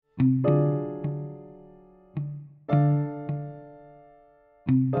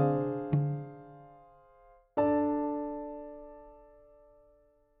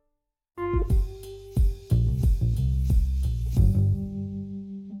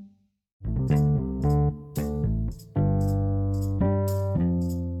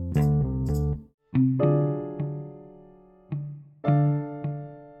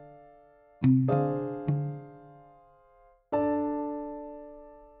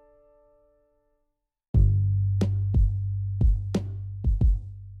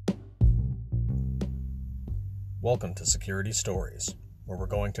Welcome to Security Stories, where we're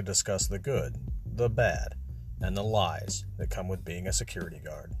going to discuss the good, the bad, and the lies that come with being a security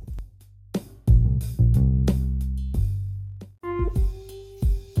guard.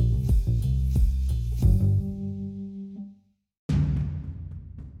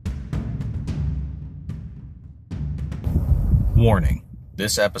 Warning: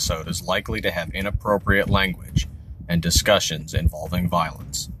 this episode is likely to have inappropriate language and discussions involving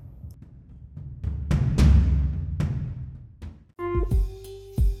violence.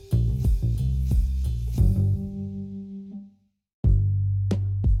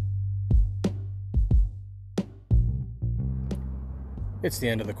 It's the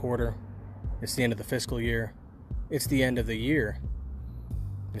end of the quarter. It's the end of the fiscal year. It's the end of the year.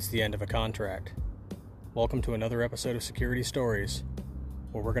 It's the end of a contract. Welcome to another episode of Security Stories,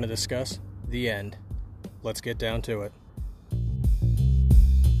 where we're going to discuss the end. Let's get down to it.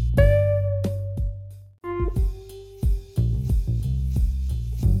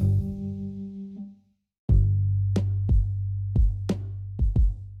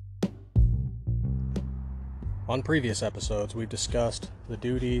 On previous episodes, we've discussed the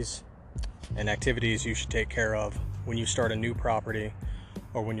duties and activities you should take care of when you start a new property,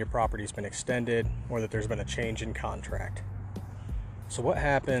 or when your property's been extended, or that there's been a change in contract. So what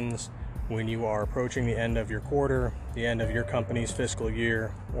happens when you are approaching the end of your quarter, the end of your company's fiscal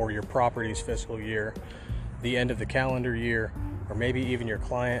year, or your property's fiscal year, the end of the calendar year, or maybe even your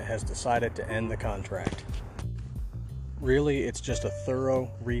client has decided to end the contract? Really, it's just a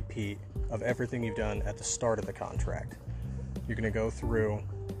thorough repeat of everything you've done at the start of the contract. You're going to go through,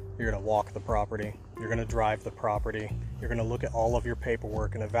 you're going to walk the property, you're going to drive the property, you're going to look at all of your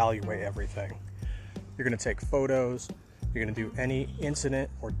paperwork and evaluate everything. You're going to take photos, you're going to do any incident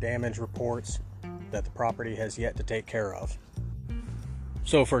or damage reports that the property has yet to take care of.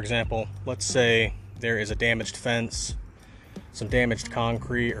 So for example, let's say there is a damaged fence, some damaged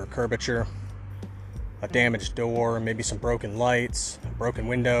concrete or curvature, a damaged door, maybe some broken lights, a broken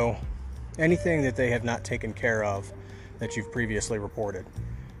window, anything that they have not taken care of that you've previously reported.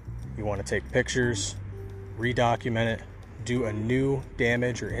 You want to take pictures, redocument it, do a new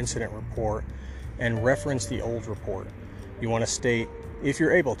damage or incident report, and reference the old report. You want to state, if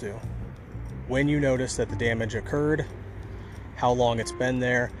you're able to, when you notice that the damage occurred, how long it's been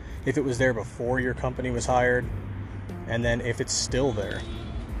there, if it was there before your company was hired, and then if it's still there.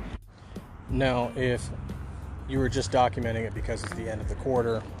 Now, if you were just documenting it because it's the end of the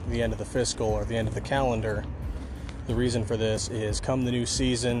quarter, the end of the fiscal, or the end of the calendar, the reason for this is come the new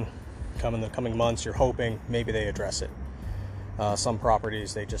season, come in the coming months, you're hoping maybe they address it. Some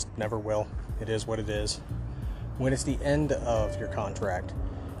properties, they just never will. It is what it is. When it's the end of your contract,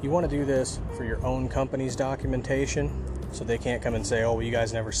 you want to do this for your own company's documentation, so they can't come and say, oh, well, you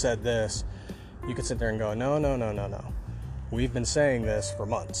guys never said this. You can sit there and go, no. We've been saying this for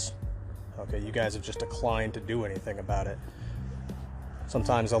months. Okay, you guys have just declined to do anything about it.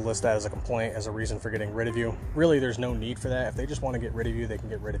 Sometimes they'll list that as a complaint, as a reason for getting rid of you. Really, there's no need for that. If they just want to get rid of you, they can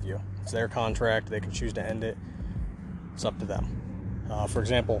get rid of you. It's their contract. They can choose to end it. It's up to them. For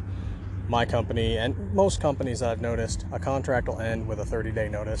example, my company, and most companies that I've noticed, a contract will end with a 30-day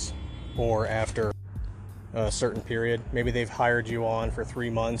notice, or after a certain period. Maybe they've hired you on for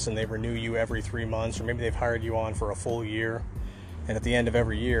 3 months and they renew you every 3 months, or maybe they've hired you on for a full year, and at the end of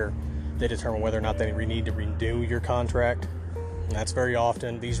every year, they determine whether or not they need to renew your contract. And that's very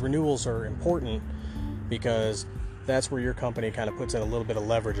often. These renewals are important because that's where your company kind of puts in a little bit of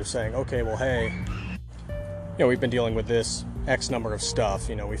leverage of saying, okay, well, hey, we've been dealing with this X number of stuff.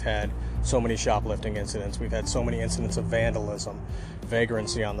 We've had so many shoplifting incidents. We've had so many incidents of vandalism,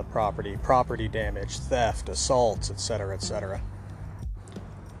 vagrancy on the property, property damage, theft, assaults, etc., etc.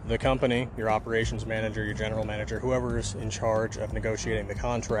 The company, your operations manager, your general manager, whoever's in charge of negotiating the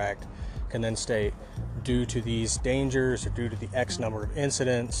contract, can then state, due to these dangers or due to the X number of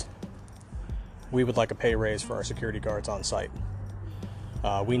incidents, we would like a pay raise for our security guards on site.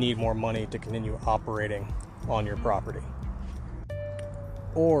 We need more money to continue operating on your property.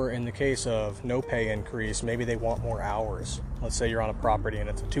 Or in the case of no pay increase, maybe they want more hours. let's say you're on a property and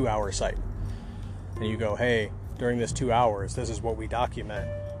it's a 2-hour site, and you go, hey, during this 2 hours, this is what we document.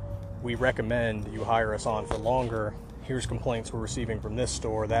 We recommend you hire us on for longer. Here's complaints we're receiving from this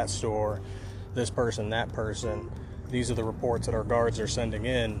store, this person, that person. These are the reports that our guards are sending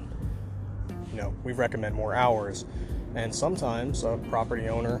in. We recommend more hours. And sometimes a property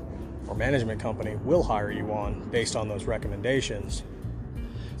owner or management company will hire you on based on those recommendations.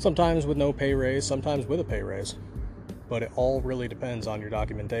 Sometimes with no pay raise, sometimes with a pay raise. But it all really depends on your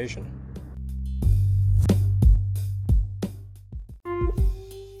documentation.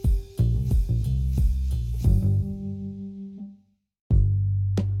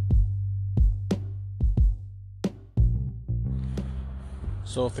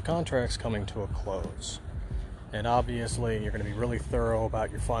 So if the contract's coming to a close, and obviously you're going to be really thorough about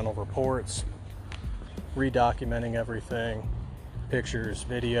your final reports, redocumenting everything, pictures,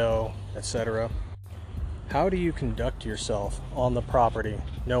 video, etc., how do you conduct yourself on the property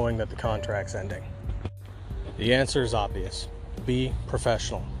knowing that the contract's ending? The answer is obvious. Be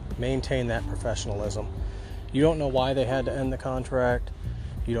professional. Maintain that professionalism. You don't know why they had to end the contract.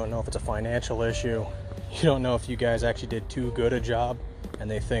 You don't know if it's a financial issue. You don't know if you guys actually did too good a job and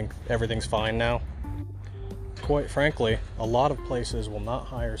they think everything's fine now. Quite frankly, a lot of places will not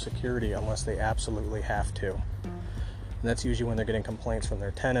hire security unless they absolutely have to. And that's usually when they're getting complaints from their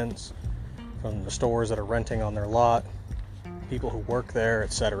tenants, from the stores that are renting on their lot, people who work there,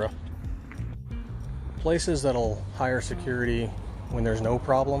 etc. Places that'll hire security when there's no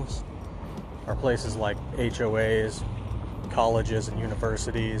problems are places like HOAs, colleges and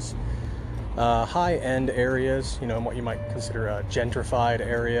universities, high-end areas, in what you might consider a gentrified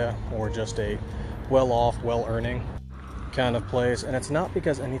area, or just a well-off, well-earning kind of place. And it's not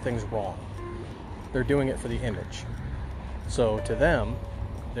because anything's wrong. They're doing it for the image. So to them,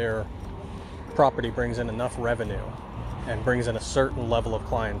 their property brings in enough revenue and brings in a certain level of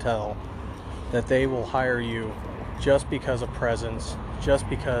clientele that they will hire you just because of presence, just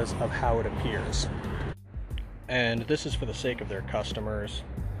because of how it appears. And this is for the sake of their customers.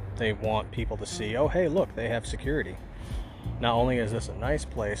 They want people to see, oh, hey, look, they have security. Not only is this a nice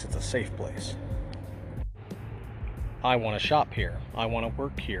place, it's a safe place. I want to shop here. I want to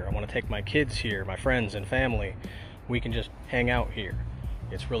work here. I want to take my kids here, my friends and family. We can just hang out here.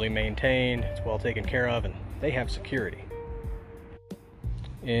 It's really maintained, it's well taken care of, and they have security.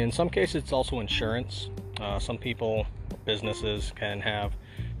 In some cases, it's also insurance. Some people, businesses, can have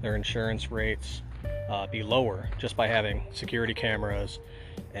their insurance rates be lower just by having security cameras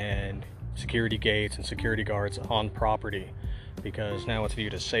and security gates and security guards on property, because now it's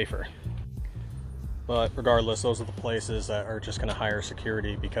viewed as safer. But regardless, those are the places that are just going to hire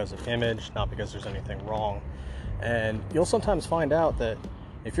security because of image, not because there's anything wrong. And you'll sometimes find out that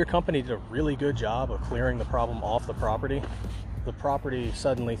if your company did a really good job of clearing the problem off the property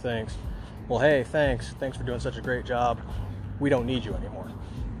suddenly thinks, well, hey, thanks for doing such a great job. We don't need you anymore.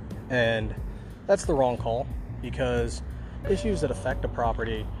 And that's the wrong call, because issues that affect a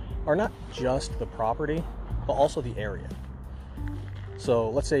property are not just the property, but also the area. So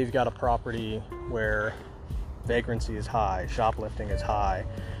let's say you've got a property where vagrancy is high, shoplifting is high,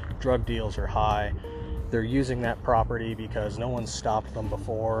 drug deals are high. They're using that property because no one's stopped them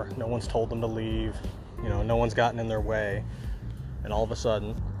before, no one's told them to leave, no one's gotten in their way. And all of a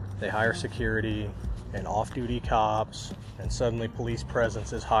sudden, they hire security and off-duty cops, and suddenly police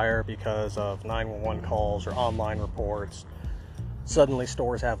presence is higher because of 911 calls or online reports. Suddenly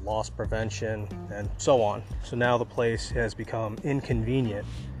stores have loss prevention and so on. So now the place has become inconvenient,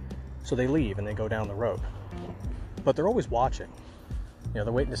 so they leave and they go down the road. But they're always watching. They're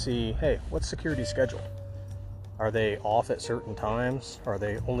waiting to see, hey, what's security schedule? Are they off at certain times? Are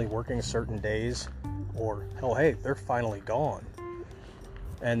they only working certain days? Or, oh, hey, they're finally gone.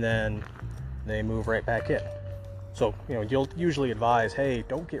 And then they move right back in. So, you'll usually advise, hey,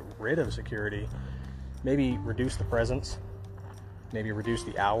 don't get rid of security. Maybe reduce the presence, maybe reduce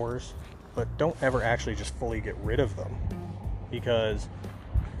the hours, but don't ever actually just fully get rid of them, because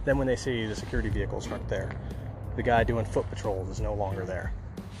then when they see the security vehicles aren't there, the guy doing foot patrols is no longer there.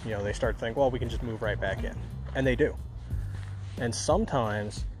 They start to think, well, we can just move right back in. And they do. And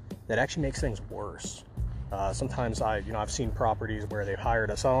sometimes that actually makes things worse. Sometimes I've seen properties where they've hired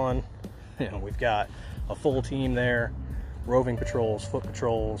us on. We've got a full team there, roving patrols, foot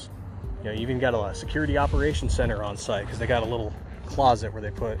patrols. You even got a security operations center on site, because they got a little closet where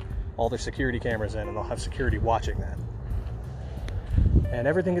they put all their security cameras in, and they'll have security watching that. And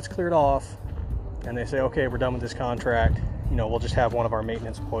everything gets cleared off, and they say, okay, we're done with this contract. We'll just have one of our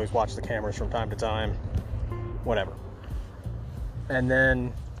maintenance employees watch the cameras from time to time, whatever. And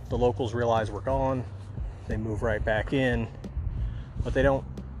then the locals realize we're gone. They move right back in, but they don't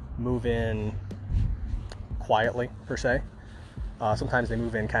move in quietly per se. Sometimes they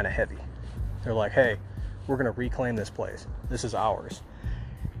move in kind of heavy. They're like, hey, we're going to reclaim this place. This is ours.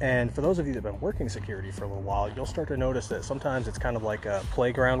 And for those of you that have been working security for a little while, you'll start to notice that sometimes it's kind of like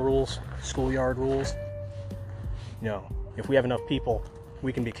playground rules, schoolyard rules. You know, if we have enough people,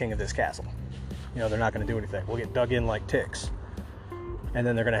 we can be king of this castle. You know, they're not going to do anything. We'll get dug in like ticks. And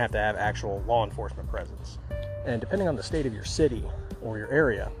then they're going to have actual law enforcement presence. And depending on the state of your city or your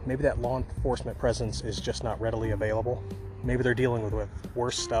area, maybe that law enforcement presence is just not readily available. Maybe they're dealing with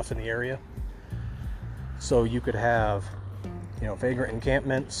worse stuff in the area. So you could have, you know, vagrant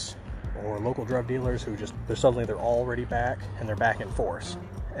encampments or local drug dealers who they're already back, and they're back in force.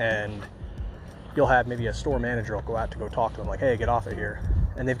 And you'll have maybe a store manager will go out to go talk to them like, hey, get off of here.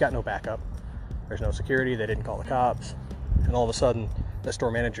 And they've got no backup. There's no security. They didn't call the cops. And all of a sudden, the store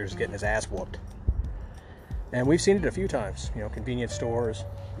manager is getting his ass whooped. And we've seen it a few times, you know, convenience stores,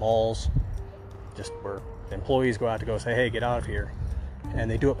 malls, just where employees go out to go say, hey, get out of here. And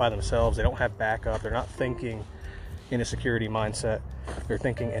they do it by themselves. They don't have backup. They're not thinking in a security mindset. They're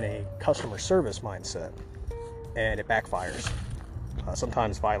thinking in a customer service mindset. And it backfires,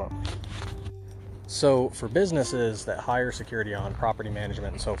 sometimes violently. So for businesses that hire security on property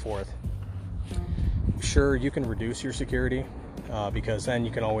management and so forth, sure, you can reduce your security because then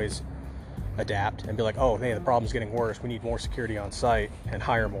you can always adapt and be like, oh, hey, the problem's getting worse. We need more security on site, and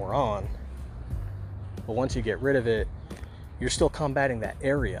hire more on. But once you get rid of it, you're still combating that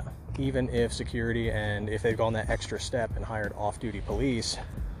area. Even if security, and if they've gone that extra step and hired off-duty police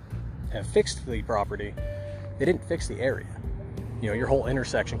and fixed the property, they didn't fix the area. You know, your whole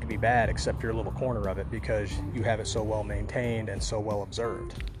intersection could be bad except your little corner of it because you have it so well maintained and so well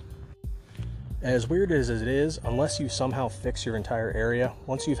observed. As weird as it is, unless you somehow fix your entire area,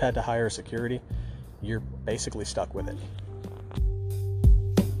 once you've had to hire security, you're basically stuck with it.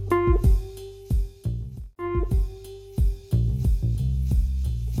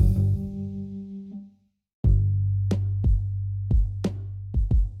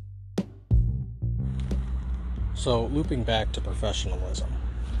 So looping back to professionalism,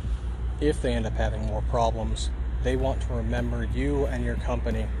 if they end up having more problems, they want to remember you and your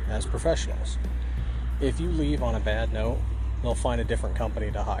company as professionals. If you leave on a bad note, they'll find a different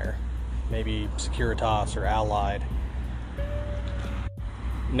company to hire, maybe Securitas or Allied.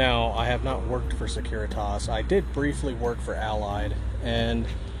 Now, I have not worked for Securitas. I did briefly work for Allied, and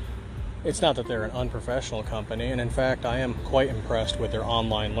it's not that they're an unprofessional company, and in fact, I am quite impressed with their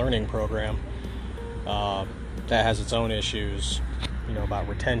online learning program. That has its own issues, you know, about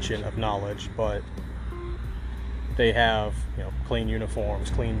retention of knowledge, but they have, you know, clean uniforms,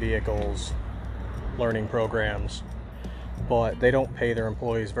 clean vehicles, learning programs, but they don't pay their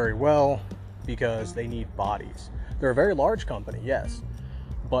employees very well because they need bodies. They're a very large company, yes,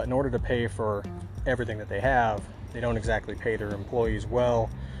 but in order to pay for everything that they have, they don't exactly pay their employees well,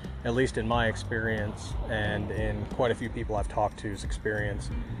 at least in my experience and in quite a few people I've talked to's experience.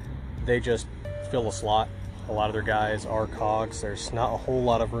 They just fill a slot. A lot of their guys are cogs. There's not a whole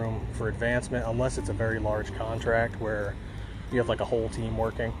lot of room for advancement unless it's a very large contract where you have like a whole team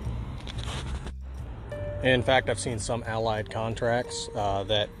working. In fact, I've seen some Allied contracts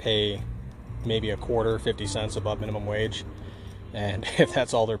that pay maybe a quarter, 50 cents above minimum wage. And if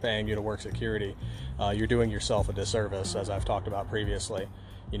that's all they're paying you to work security, you're doing yourself a disservice, as I've talked about previously.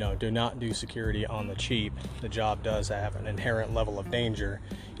 You know, do not do security on the cheap. The job does have an inherent level of danger,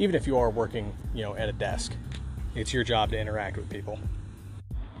 even if you are working, you know, at a desk. It's your job to interact with people.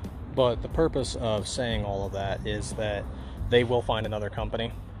 But the purpose of saying all of that is that they will find another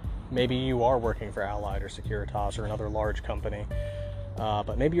company. Maybe you are working for Allied or Securitas or another large company,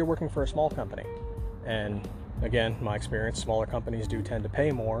 but maybe you're working for a small company. And again, my experience, smaller companies do tend to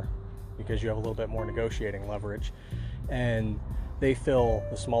pay more because you have a little bit more negotiating leverage. And they fill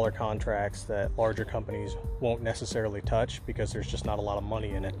the smaller contracts that larger companies won't necessarily touch because there's just not a lot of money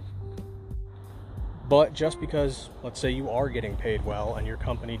in it. But just because, let's say, you are getting paid well and your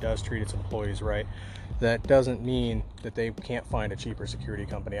company does treat its employees right, that doesn't mean that they can't find a cheaper security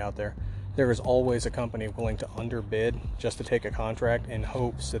company out there. There is always a company willing to underbid just to take a contract in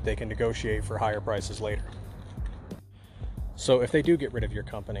hopes that they can negotiate for higher prices later. So if they do get rid of your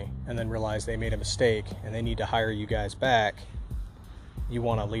company and then realize they made a mistake and they need to hire you guys back, you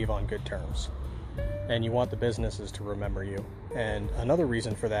want to leave on good terms. And you want the businesses to remember you. And another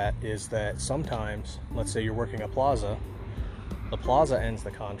reason for that is that sometimes, let's say you're working a plaza, the plaza ends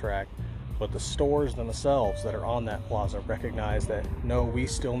the contract, but the stores themselves that are on that plaza recognize that, no, we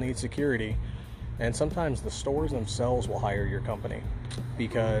still need security. And sometimes the stores themselves will hire your company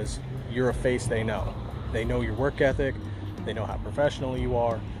because you're a face they know. They know your work ethic, They know how professional you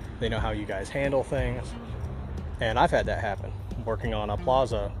are. They know how you guys handle things. And I've had that happen working on a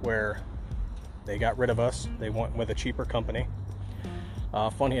plaza where they got rid of us. They went with a cheaper company.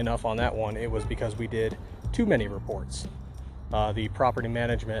 Funny enough, on that one, it was because we did too many reports. The property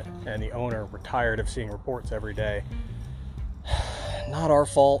management and the owner were tired of seeing reports every day. Not our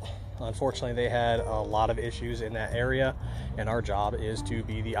fault. Unfortunately, they had a lot of issues in that area, and our job is to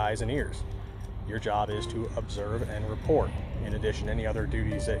be the eyes and ears. Your job is to observe and report, in addition to any other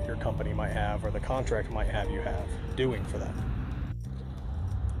duties that your company might have or the contract might have you have doing for them.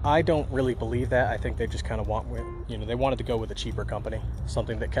 I don't really believe that. I think they just kind of they wanted to go with a cheaper company,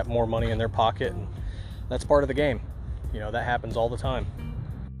 something that kept more money in their pocket, and that's part of the game. That happens all the time.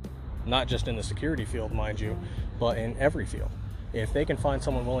 Not just in the security field, mind you, but in every field. If they can find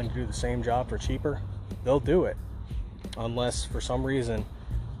someone willing to do the same job for cheaper, they'll do it. Unless for some reason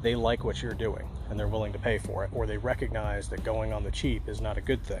they like what you're doing and they're willing to pay for it, or they recognize that going on the cheap is not a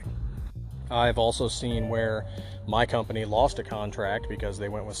good thing. I've also seen where my company lost a contract because they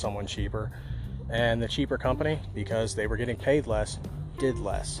went with someone cheaper, and the cheaper company, because they were getting paid less, did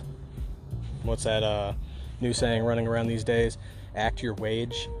less. What's that new saying running around these days? Act your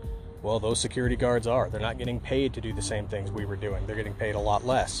wage. Well, those security guards they're not getting paid to do the same things we were doing. They're getting paid a lot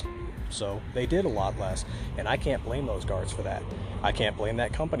less. So they did a lot less, and I can't blame those guards for that. I can't blame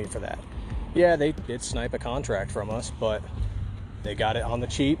that company for that. Yeah, they did snipe a contract from us, but they got it on the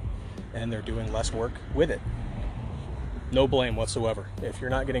cheap, and they're doing less work with it. No blame whatsoever. If you're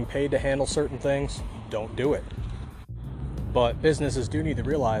not getting paid to handle certain things, don't do it. But businesses do need to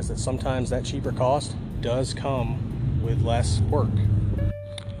realize that sometimes that cheaper cost does come with less work,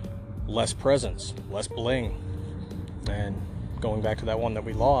 less presence, less bling. And going back to that one that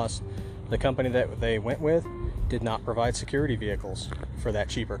we lost, the company that they went with did not provide security vehicles for that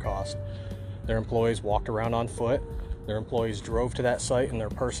cheaper cost. Their employees walked around on foot. Their employees drove to that site in their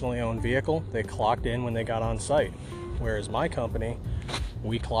personally owned vehicle. They clocked in when they got on site. Whereas my company,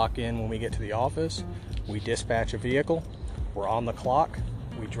 we clock in when we get to the office, we dispatch a vehicle, we're on the clock,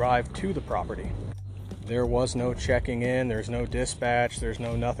 we drive to the property. There was no checking in, there's no dispatch, there's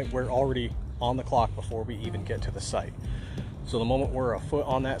no nothing. We're already on the clock before we even get to the site. So the moment we're a foot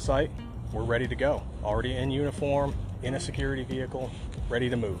on that site, we're ready to go. Already in uniform, in a security vehicle, ready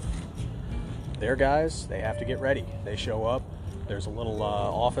to move. Their guys, they have to get ready. They show up, there's a little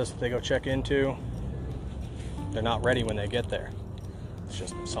office that they go check into. They're not ready when they get there. It's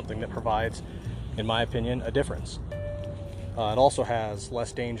just something that provides, in my opinion, a difference. It also has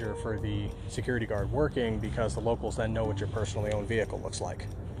less danger for the security guard working because the locals then know what your personally owned vehicle looks like.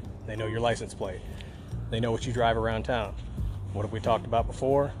 They know your license plate. They know what you drive around town. What have we talked about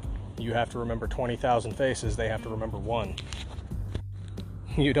before? You have to remember 20,000 faces, they have to remember one.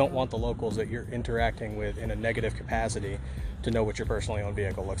 You don't want the locals that you're interacting with in a negative capacity to know what your personally owned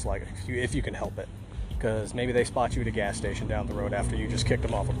vehicle looks like, if you can help it. Because maybe they spot you at a gas station down the road after you just kicked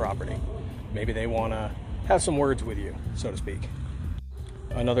them off a property. Maybe they want to have some words with you, so to speak.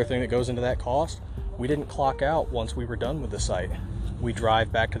 Another thing that goes into that cost, we didn't clock out once we were done with the site. We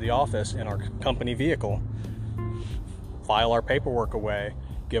drive back to the office in our company vehicle, file our paperwork away,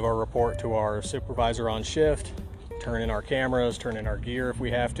 give our report to our supervisor on shift, turn in our cameras, turn in our gear if we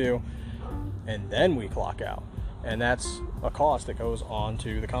have to, and then we clock out. And that's a cost that goes on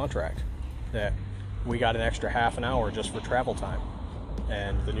to the contract, that we got an extra half an hour just for travel time,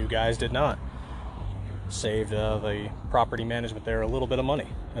 and the new guys did not. Saved the property management there a little bit of money,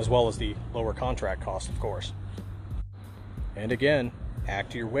 as well as the lower contract cost, of course. And again,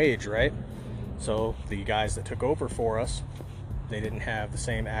 act your wage, right? So the guys that took over for us, they didn't have the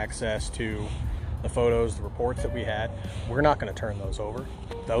same access to the photos, the reports that we had. We're not going to turn those over.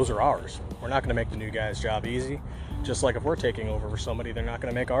 Those are ours. We're not going to make the new guy's job easy. Just like if we're taking over for somebody, they're not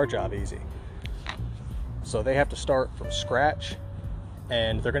going to make our job easy. So they have to start from scratch,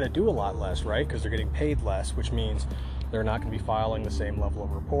 and they're going to do a lot less, right? Because they're getting paid less, which means they're not going to be filing the same level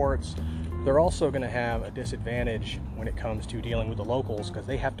of reports. They're also going to have a disadvantage when it comes to dealing with the locals because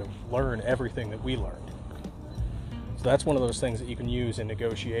they have to learn everything that we learned. So that's one of those things that you can use in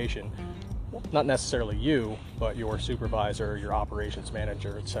negotiation. Not necessarily you, but your supervisor, your operations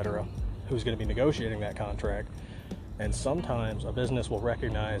manager, etc., who's going to be negotiating that contract. And sometimes a business will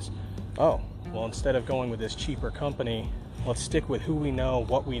recognize, oh, well, instead of going with this cheaper company, let's stick with who we know,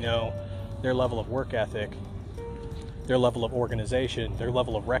 what we know, their level of work ethic, their level of organization, their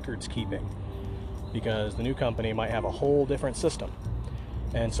level of records keeping, because the new company might have a whole different system.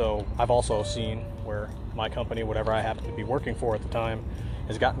 And so I've also seen where my company, whatever I happen to be working for at the time,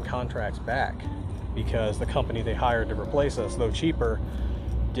 has gotten contracts back because the company they hired to replace us, though cheaper,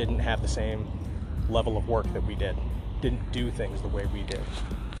 didn't have the same level of work that we did. didn't do things the way we did.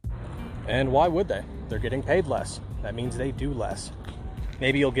 And why would they? They're getting paid less. That means they do less.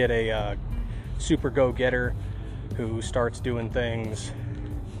 Maybe you'll get a super go-getter who starts doing things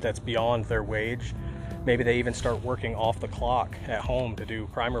that's beyond their wage. Maybe they even start working off the clock at home to do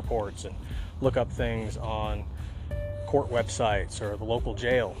crime reports and look up things on court websites or the local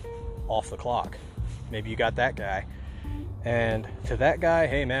jail off the clock. Maybe you got that guy. And to that guy,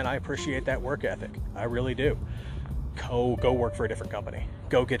 hey man, I appreciate that work ethic. I really do. Go work for a different company.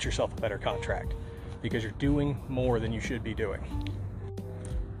 Go get yourself a better contract, because you're doing more than you should be doing.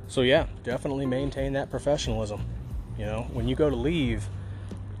 So yeah, definitely maintain that professionalism. You know, when you go to leave,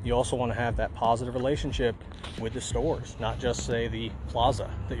 you also want to have that positive relationship with the stores, not just say the plaza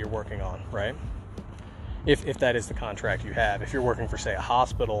that you're working on, right? If that is the contract you have. If you're working for, say, a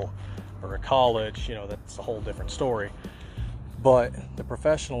hospital or a college, you know, that's a whole different story. But the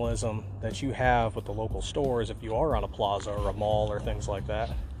professionalism that you have with the local stores, if you are on a plaza or a mall or things like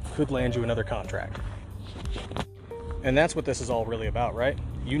that, could land you another contract. And that's what this is all really about, right?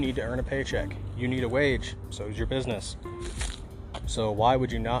 You need to earn a paycheck. You need a wage. So does your business. So why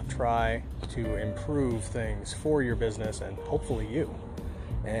would you not try to improve things for your business and hopefully you?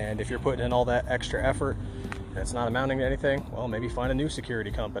 And if you're putting in all that extra effort and it's not amounting to anything, well, maybe find a new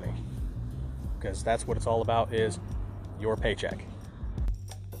security company, because that's what it's all about, is your paycheck.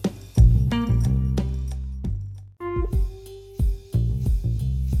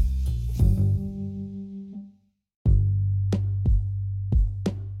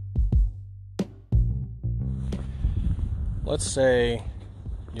 Let's say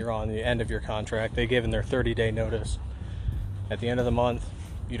you're on the end of your contract. They've given their 30-day notice. At the end of the month,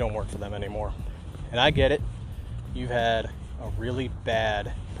 you don't work for them anymore. And I get it. You've had a really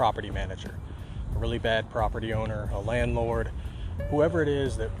bad property manager, a really bad property owner, a landlord, whoever it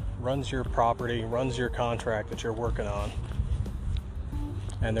is that runs your property, runs your contract that you're working on,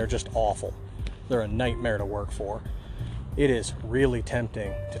 and they're just awful. They're a nightmare to work for. It is really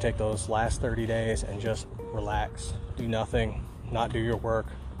tempting to take those last 30 days and just relax, do nothing, not do your work,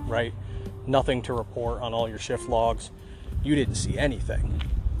 right? Nothing to report on all your shift logs. You didn't see anything.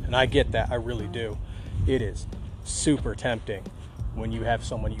 And I get that, I really do. It is super tempting when you have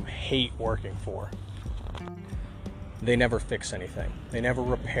someone you hate working for. They never fix anything. They never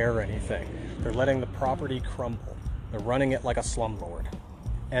repair anything. They're letting the property crumble. They're running it like a slumlord.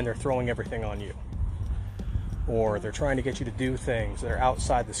 And they're throwing everything on you. Or they're trying to get you to do things that are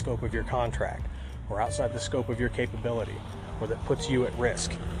outside the scope of your contract, or outside the scope of your capability, or that puts you at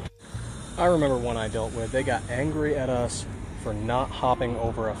risk. I remember one I dealt with, they got angry at us for not hopping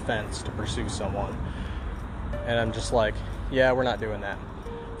over a fence to pursue someone. And I'm just like, yeah, we're not doing that.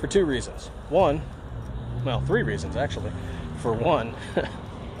 For two reasons. Three reasons actually. For one,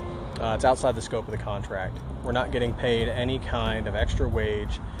 it's outside the scope of the contract. We're not getting paid any kind of extra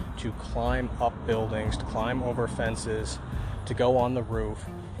wage to climb up buildings, to climb over fences, to go on the roof.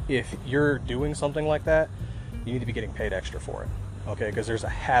 If you're doing something like that, you need to be getting paid extra for it, okay? Because there's a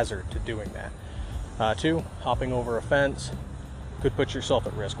hazard to doing that. Two, hopping over a fence could put yourself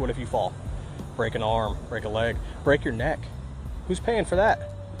at risk. What if you fall? Break an arm, break a leg, break your neck. Who's paying for that?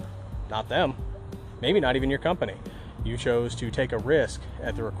 Not them. Maybe not even your company. You chose to take a risk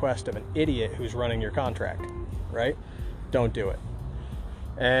at the request of an idiot who's running your contract, right? Don't do it.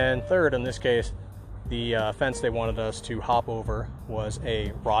 And third, in this case, the fence they wanted us to hop over was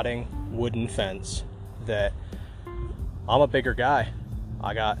a rotting wooden fence that, I'm a bigger guy.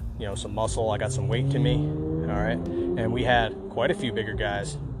 I got, some muscle, I got some weight to me, all right? And we had quite a few bigger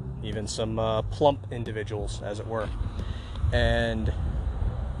guys, even some plump individuals, as it were. And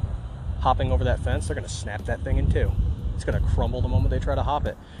hopping over that fence, they're gonna snap that thing in two. It's gonna crumble the moment they try to hop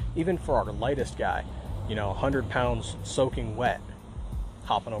it. Even for our lightest guy, 100 pounds soaking wet,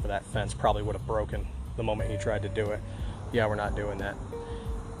 hopping over that fence probably would have broken the moment he tried to do it. Yeah, we're not doing that.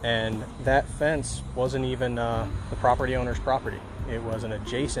 And that fence wasn't even the property owner's property. It was an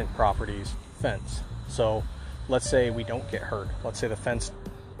adjacent property's fence. So let's say we don't get hurt. Let's say the fence,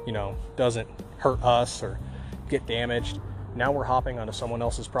 doesn't hurt us or get damaged. Now we're hopping onto someone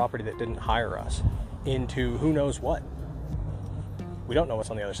else's property that didn't hire us into who knows what. We don't know what's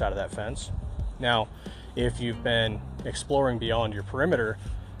on the other side of that fence. Now, if you've been exploring beyond your perimeter,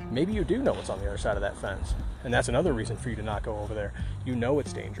 maybe you do know what's on the other side of that fence. And that's another reason for you to not go over there. You know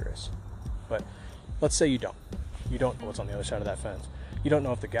it's dangerous. But let's say you don't. You don't know what's on the other side of that fence. You don't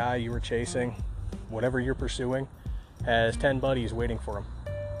know if the guy you were chasing, whatever you're pursuing, has 10 buddies waiting for him.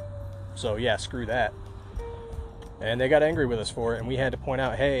 So yeah, screw that. And they got angry with us for it, and we had to point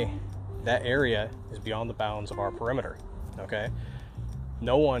out, hey, that area is beyond the bounds of our perimeter, okay?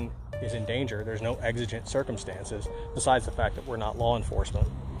 No one is in danger. There's no exigent circumstances besides the fact that we're not law enforcement.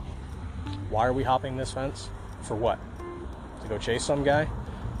 Why are we hopping this fence? For what? To go chase some guy?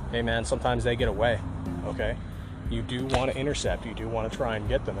 Hey man, sometimes they get away, okay? You do want to intercept. You do want to try and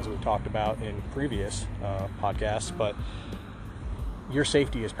get them, as we've talked about in previous podcasts, but your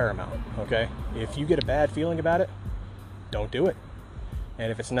safety is paramount, okay? If you get a bad feeling about it, don't do it.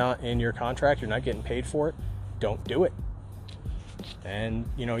 And if it's not in your contract, you're not getting paid for it, don't do it. And,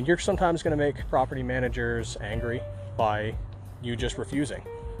 you're sometimes going to make property managers angry by you just refusing.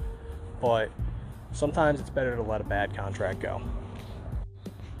 But sometimes it's better to let a bad contract go.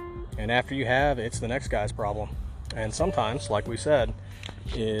 And after you have, it's the next guy's problem. And sometimes, like we said,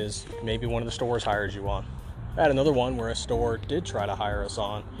 is maybe one of the stores hires you on. I had another one where a store did try to hire us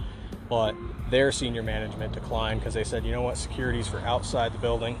on, but their senior management declined because they said, you know what, security's for outside the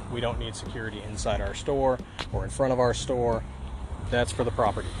building. We don't need security inside our store or in front of our store. That's for the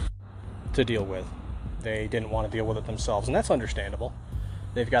property to deal with. They didn't want to deal with it themselves, and that's understandable.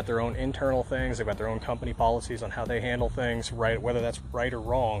 They've got their own internal things. They've got their own company policies on how they handle things, right? Whether that's right or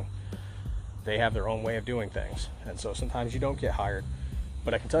wrong, they have their own way of doing things. And so sometimes you don't get hired.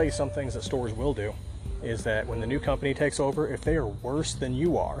 But I can tell you some things that stores will do is that when the new company takes over, if they are worse than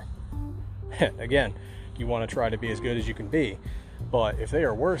you are, again, you want to try to be as good as you can be, but if they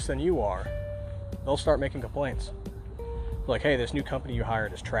are worse than you are, they'll start making complaints. Like, hey, this new company you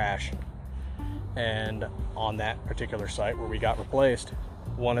hired is trash. And on that particular site where we got replaced,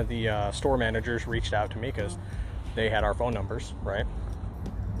 one of the store managers reached out to me because they had our phone numbers, right?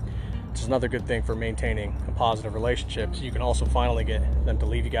 Which is another good thing for maintaining a positive relationship. So you can also finally get them to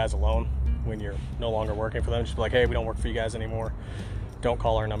leave you guys alone when you're no longer working for them. Just be like, hey, we don't work for you guys anymore. Don't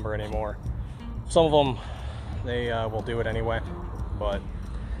call our number anymore. Some of them, they will do it anyway. But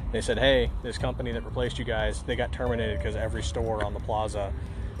they said, hey, this company that replaced you guys, they got terminated because every store on the plaza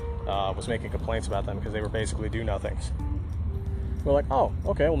was making complaints about them because they were basically do-nothings. We're like, oh,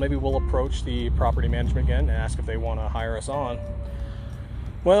 okay, well maybe we'll approach the property management again and ask if they want to hire us on.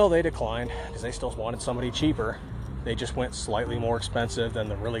 Well, they declined because they still wanted somebody cheaper. They just went slightly more expensive than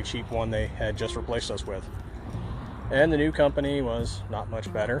the really cheap one they had just replaced us with. And the new company was not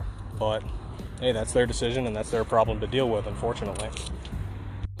much better, but hey, that's their decision and that's their problem to deal with, unfortunately.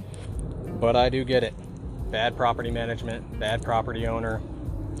 But I do get it. Bad property management, bad property owner,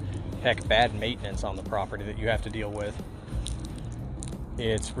 heck, bad maintenance on the property that you have to deal with.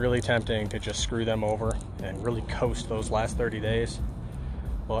 It's really tempting to just screw them over and really coast those last 30 days.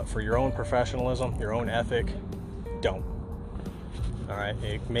 But for your own professionalism, your own ethic, don't. All right,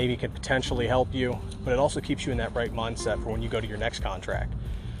 it maybe could potentially help you, but it also keeps you in that right mindset for when you go to your next contract.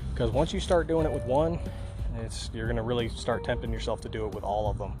 Because once you start doing it with one, you're going to really start tempting yourself to do it with all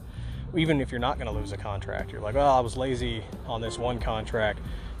of them. Even if you're not going to lose a contract, you're like, well, I was lazy on this one contract,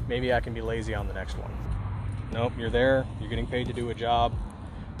 maybe I can be lazy on the next one. Nope, you're there, you're getting paid to do a job,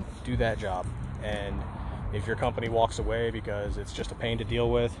 do that job. And if your company walks away because it's just a pain to deal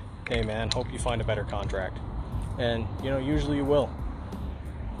with, hey man, hope you find a better contract. And usually you will.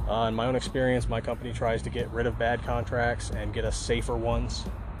 In my own experience, my company tries to get rid of bad contracts and get us safer ones,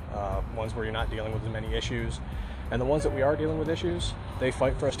 ones where you're not dealing with as many issues. And the ones that we are dealing with issues, they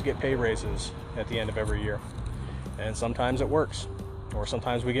fight for us to get pay raises at the end of every year. And sometimes it works, or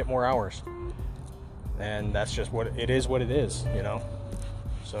sometimes we get more hours. And that's just what it is,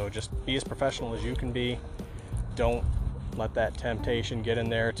 So just be as professional as you can be. Don't let that temptation get in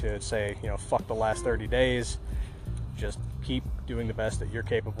there to say, fuck the last 30 days. Just keep doing the best that you're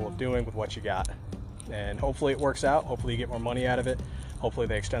capable of doing with what you got. And hopefully it works out. Hopefully you get more money out of it. Hopefully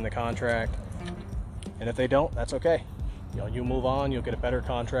they extend the contract. And if they don't, that's okay. You move on, you'll get a better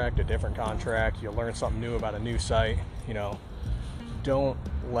contract, a different contract. You'll learn something new about a new site. Don't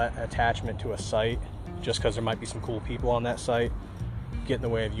let attachment to a site, just because there might be some cool people on that site, get in the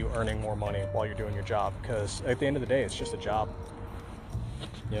way of you earning more money while you're doing your job. Because at the end of the day, it's just a job.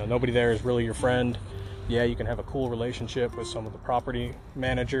 Nobody there is really your friend. Yeah, you can have a cool relationship with some of the property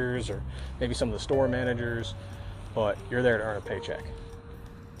managers or maybe some of the store managers, but you're there to earn a paycheck.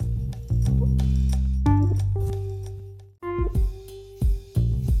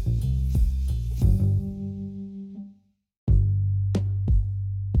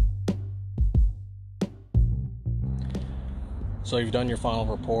 So you've done your final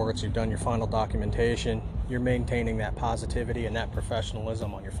reports, you've done your final documentation, you're maintaining that positivity and that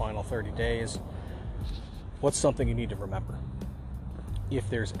professionalism on your final 30 days. What's something you need to remember? If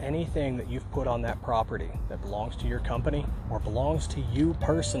there's anything that you've put on that property that belongs to your company or belongs to you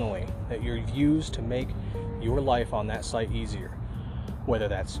personally that you've used to make your life on that site easier, whether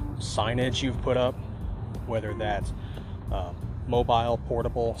that's signage you've put up, whether that's mobile,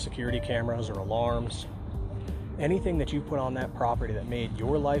 portable security cameras or alarms. Anything that you put on that property that made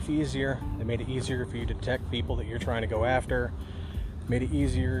your life easier, that made it easier for you to detect people that you're trying to go after, made it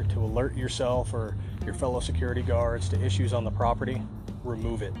easier to alert yourself or your fellow security guards to issues on the property,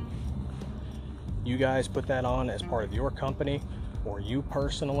 remove it. You guys put that on as part of your company or you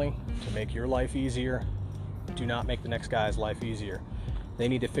personally to make your life easier. Do not make the next guy's life easier. They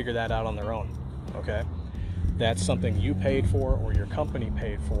need to figure that out on their own, okay? That's something you paid for or your company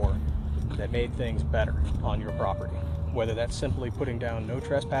paid for that made things better on your property. Whether that's simply putting down no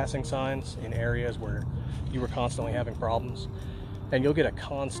trespassing signs in areas where you were constantly having problems, and you'll get a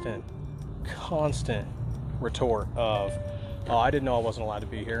constant retort of, oh, I didn't know I wasn't allowed to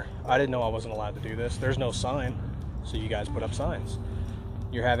be here. I didn't know I wasn't allowed to do this. There's no sign, so you guys put up signs.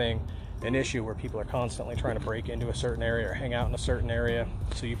 You're having an issue where people are constantly trying to break into a certain area or hang out in a certain area,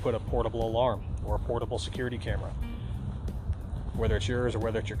 so you put a portable alarm or a portable security camera. Whether it's yours or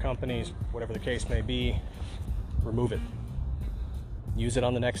whether it's your company's, whatever the case may be, remove it. Use it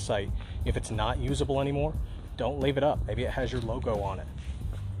on the next site. If it's not usable anymore, don't leave it up. Maybe it has your logo on it.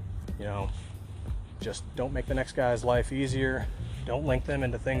 You know, just don't make the next guy's life easier. Don't link them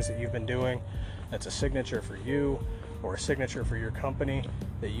into things that you've been doing that's a signature for you or a signature for your company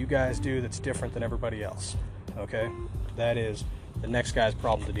that you guys do that's different than everybody else. Okay? That is the next guy's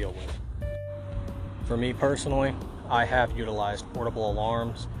problem to deal with. For me personally, I have utilized portable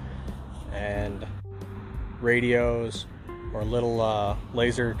alarms and radios or little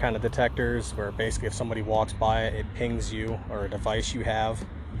laser kind of detectors where basically if somebody walks by it, it pings you or a device you have.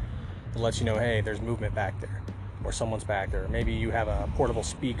 It lets you know, hey, there's movement back there or someone's back there. Maybe you have a portable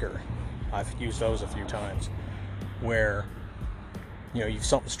speaker. I've used those a few times where, you know,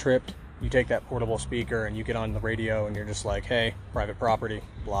 something's tripped, you take that portable speaker and you get on the radio and you're just like, hey, private property,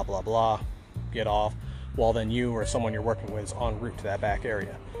 blah, blah, blah, get off. Well, then you or someone you're working with is en route to that back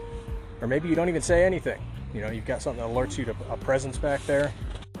area. Or maybe you don't even say anything. You know, you've got something that alerts you to a presence back there.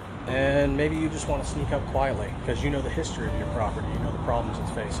 And maybe you just want to sneak up quietly because you know the history of your property, you know the problems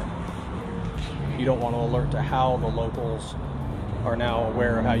it's facing. You don't want to alert to how the locals are now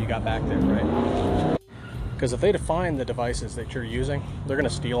aware of how you got back there, right? Because if they define the devices that you're using, they're going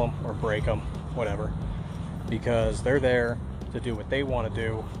to steal them or break them, whatever. Because they're there to do what they want to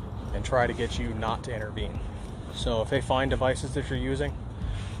do and try to get you not to intervene. So if they find devices that you're using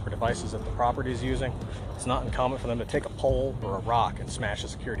or devices that the property is using, it's not uncommon for them to take a pole or a rock and smash a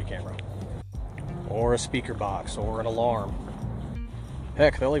security camera or a speaker box or an alarm.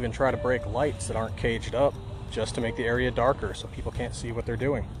 Heck, they'll even try to break lights that aren't caged up just to make the area darker so people can't see what they're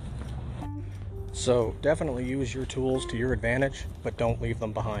doing. So definitely use your tools to your advantage, but don't leave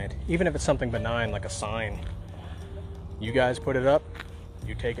them behind. Even if it's something benign like a sign. You guys put it up,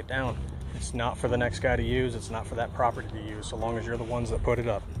 you take it down. It's not for the next guy to use, it's not for that property to use, so long as you're the ones that put it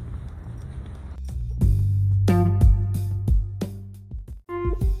up.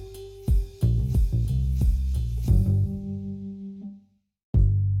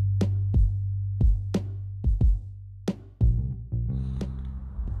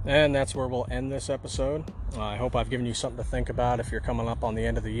 And that's where we'll end this episode. I hope I've given you something to think about if you're coming up on the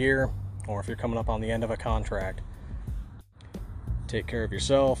end of the year or if you're coming up on the end of a contract. Take care of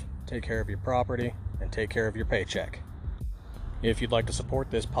yourself, take care of your property, and take care of your paycheck. If you'd like to support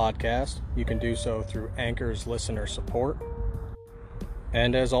this podcast, you can do so through Anchor's listener support.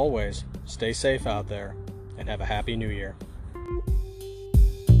 And as always, stay safe out there and have a happy new year.